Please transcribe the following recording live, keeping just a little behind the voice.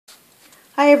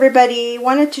Hi everybody,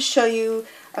 wanted to show you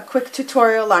a quick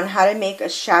tutorial on how to make a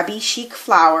shabby chic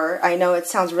flower. I know it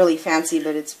sounds really fancy,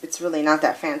 but it's really not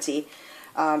that fancy.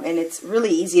 And it's really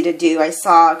easy to do. I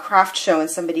saw a craft show and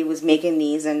somebody was making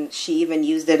these, and she even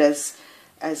used it as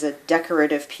a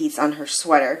decorative piece on her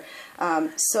sweater.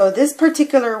 So this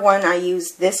particular one, I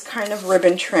used this kind of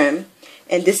ribbon trim,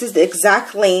 and this is the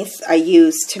exact length I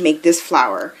used to make this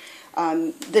flower.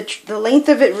 The length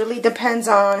of it really depends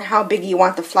on how big you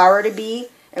want the flower to be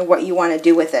and what you want to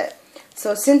do with it.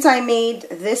 So since I made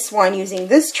this one using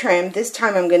this trim, this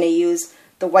time I'm going to use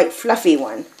the white fluffy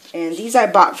one. And these I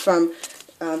bought from,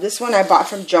 this one I bought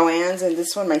from Joann's, and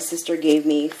this one my sister gave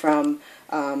me from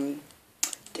going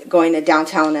to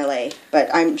downtown LA. But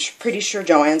I'm pretty sure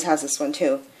Joann's has this one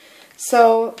too.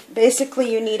 So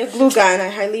basically you need a glue gun. I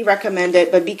highly recommend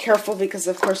it, but be careful because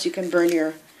of course you can burn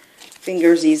your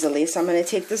fingers easily. So I'm going to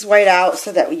take this white out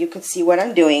so that you can see what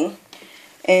I'm doing.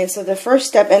 And so the first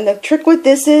step, and the trick with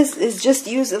this is just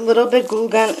use a little bit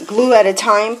glue at a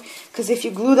time, because if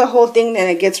you glue the whole thing then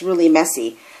it gets really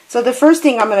messy. So the first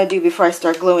thing I'm going to do before I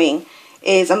start gluing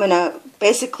is I'm going to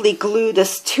basically glue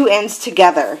this two ends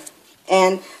together.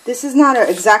 And this is not an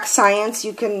exact science.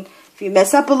 You can, if you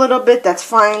mess up a little bit, that's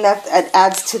fine. That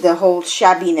adds to the whole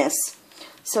shabbiness.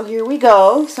 So here we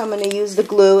go. So I'm going to use the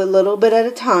glue a little bit at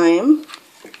a time.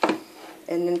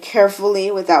 And then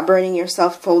carefully, without burning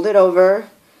yourself, fold it over.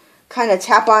 Kind of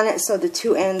tap on it so the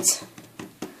two ends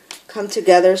come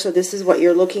together. So this is what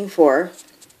you're looking for.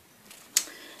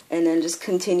 And then just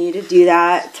continue to do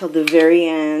that till the very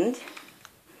end.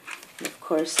 Of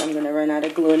course, I'm going to run out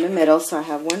of glue in the middle, so I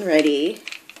have one ready.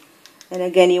 And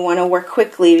again, you want to work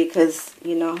quickly because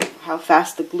you know how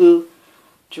fast the glue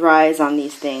dries on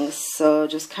these things. So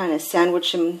just kind of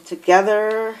sandwich them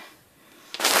together,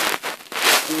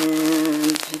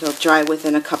 and it'll dry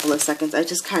within a couple of seconds. I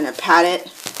just kind of pat it.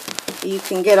 You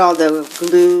can get all the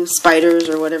glue spiders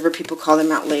or whatever people call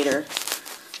them out later.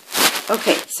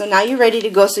 Okay, so now you're ready to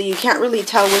go. So you can't really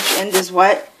tell which end is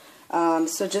what.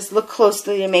 So just look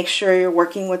closely and make sure you're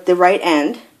working with the right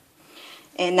end.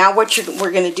 And now what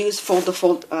we're going to do is fold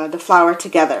the flower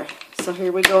together. So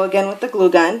here we go again with the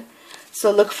glue gun. So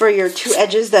look for your two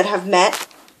edges that have met.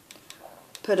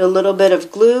 Put a little bit of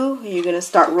glue, and you're going to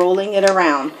start rolling it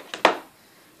around.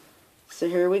 So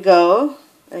here we go.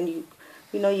 And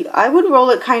I would roll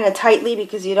it kind of tightly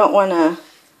because you don't want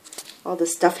all the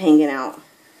stuff hanging out.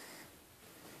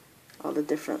 All the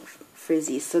different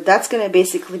frizzies. So that's going to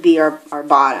basically be our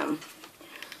bottom.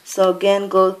 So again,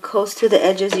 go close to the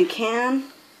edge as you can.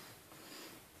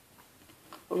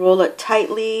 Roll it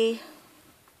tightly.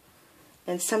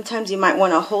 And sometimes you might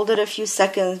want to hold it a few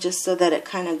seconds just so that it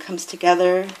kind of comes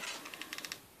together.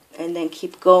 And then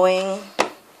keep going.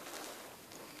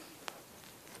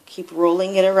 Keep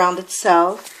rolling it around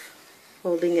itself.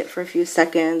 Holding it for a few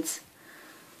seconds.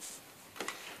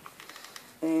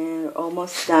 And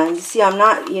almost done. You see, I'm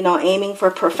not, aiming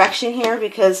for perfection here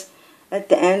because at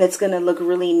the end it's going to look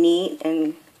really neat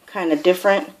and kind of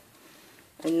different.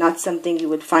 And not something you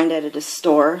would find at a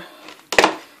store.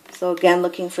 So again,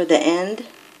 looking for the end.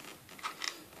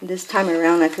 This time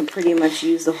around I can pretty much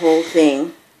use the whole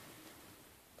thing.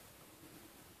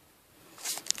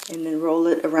 And then roll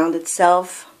it around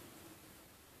itself.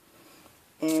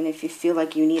 And if you feel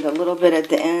like you need a little bit at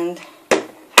the end, you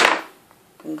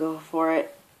can go for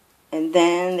it. And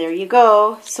then there you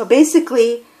go. So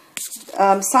basically,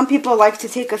 some people like to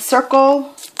take a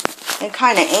circle and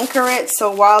kind of anchor it.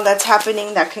 So while that's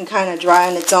happening, that can kind of dry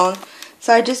on its own.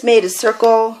 So I just made a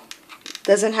circle.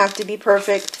 Doesn't have to be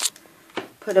perfect.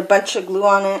 Put a bunch of glue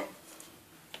on it.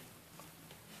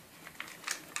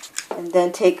 And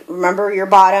then remember your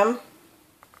bottom.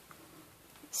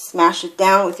 Smash it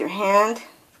down with your hand.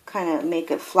 Kind of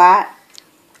make it flat.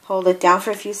 Hold it down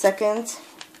for a few seconds.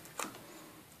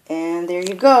 And there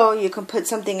you go. You can put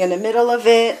something in the middle of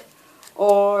it.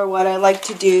 Or what I like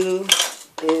to do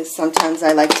is sometimes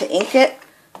I like to ink it.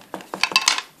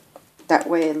 That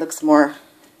way it looks more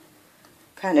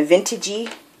kind of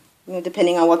vintagey,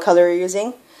 depending on what color you're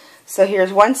using. So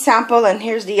here's one sample and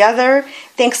here's the other.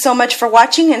 Thanks so much for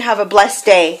watching and have a blessed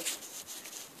day.